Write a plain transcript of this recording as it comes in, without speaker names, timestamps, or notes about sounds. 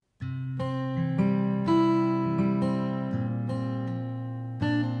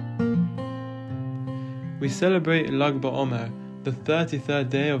We celebrate Lag BaOmer, the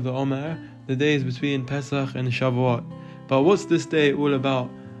 33rd day of the Omer, the days between Pesach and Shavuot. But what's this day all about?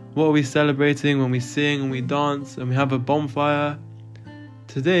 What are we celebrating when we sing and we dance and we have a bonfire?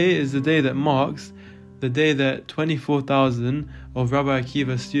 Today is the day that marks the day that 24,000 of Rabbi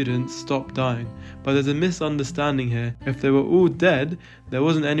Akiva's students stopped dying. But there's a misunderstanding here. If they were all dead, there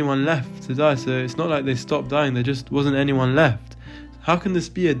wasn't anyone left to die. So it's not like they stopped dying, there just wasn't anyone left. How can this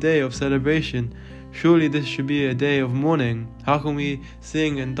be a day of celebration? Surely this should be a day of mourning. How can we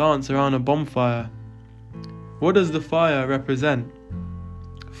sing and dance around a bonfire? What does the fire represent?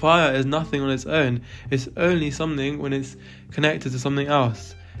 Fire is nothing on its own. It's only something when it's connected to something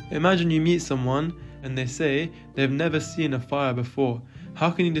else. Imagine you meet someone and they say they've never seen a fire before.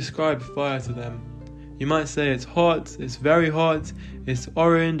 How can you describe fire to them? You might say it's hot, it's very hot, it's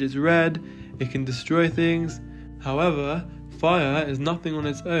orange, it's red, it can destroy things. However, fire is nothing on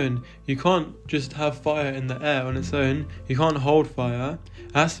its own. You can't just have fire in the air on its own. You can't hold fire.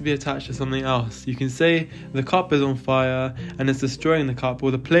 It has to be attached to something else. You can say the cup is on fire and it's destroying the cup,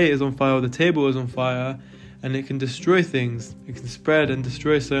 or the plate is on fire, or the table is on fire, and it can destroy things. It can spread and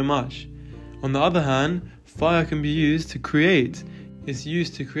destroy so much. On the other hand, fire can be used to create. It's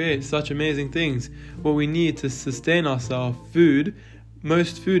used to create such amazing things. What we need to sustain ourselves, food,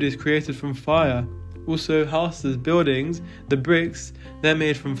 most food is created from fire. Also houses, buildings, the bricks, they're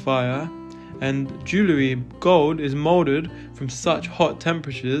made from fire. And jewelry, gold, is molded from such hot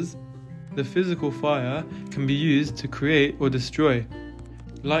temperatures. The physical fire can be used to create or destroy.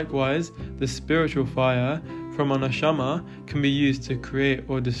 Likewise, the spiritual fire from a neshama can be used to create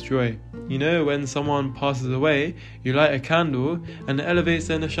or destroy. You know, when someone passes away, you light a candle and it elevates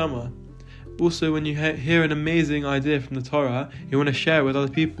their neshama. Also, when you hear an amazing idea from the Torah, you want to share it with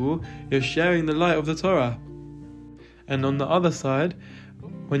other people, you're sharing the light of the Torah. And on the other side,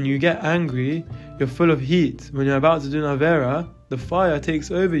 when you get angry, you're full of heat. When you're about to do an avera, the fire takes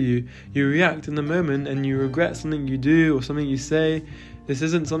over you. You react in the moment and you regret something you do or something you say. This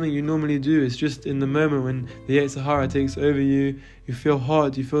isn't something you normally do. It's just in the moment when the Yetzer Hara takes over you. You feel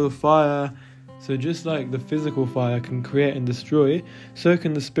hot, you feel the fire. So just like the physical fire can create and destroy, so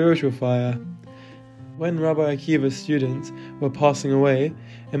can the spiritual fire. When Rabbi Akiva's students were passing away,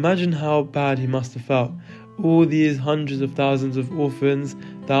 imagine how bad he must have felt. All these hundreds of thousands of orphans,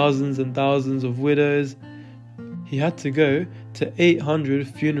 thousands and thousands of widows. He had to go to 800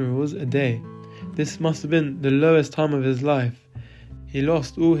 funerals a day. This must have been the lowest time of his life. He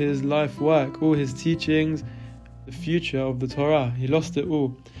lost all his life work, all his teachings, the future of the Torah. He lost it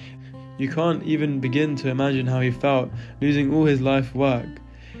all. You can't even begin to imagine how he felt losing all his life work.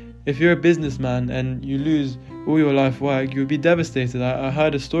 If you're a businessman and you lose all your life work, you would be devastated. I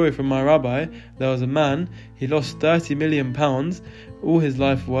heard a story from my rabbi. There was a man, he lost 30 million pounds, all his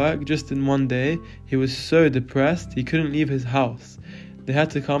life work, just in one day. He was so depressed, he couldn't leave his house. They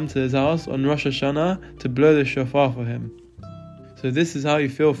had to come to his house on Rosh Hashanah to blow the shofar for him. So this is how you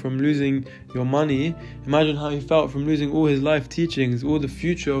feel from losing your money. Imagine how he felt from losing all his life teachings, all the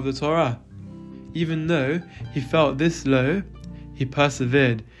future of the Torah. Even though he felt this low, he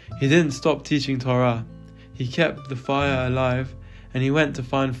persevered. He didn't stop teaching Torah. He kept the fire alive, and he went to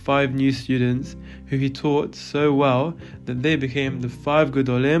find 5 new students who he taught so well that they became the 5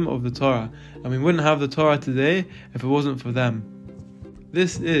 Gedolim of the Torah. And we wouldn't have the Torah today if it wasn't for them.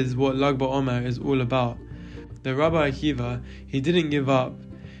 This is what Lag BaOmer is all about. The Rabbi Akiva, he didn't give up.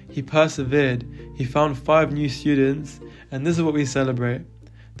 He persevered. He found 5 new students, and this is what we celebrate,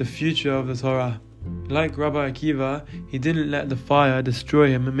 the future of the Torah. Like Rabbi Akiva, he didn't let the fire destroy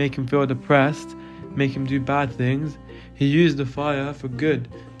him and make him feel depressed, make him do bad things. He used the fire for good,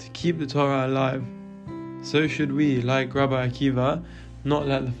 to keep the Torah alive. So should we, like Rabbi Akiva, not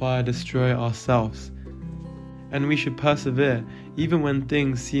let the fire destroy ourselves. And we should persevere. Even when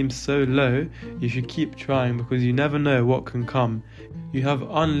things seem so low, you should keep trying, because you never know what can come. You have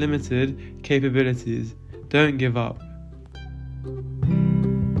unlimited capabilities. Don't give up.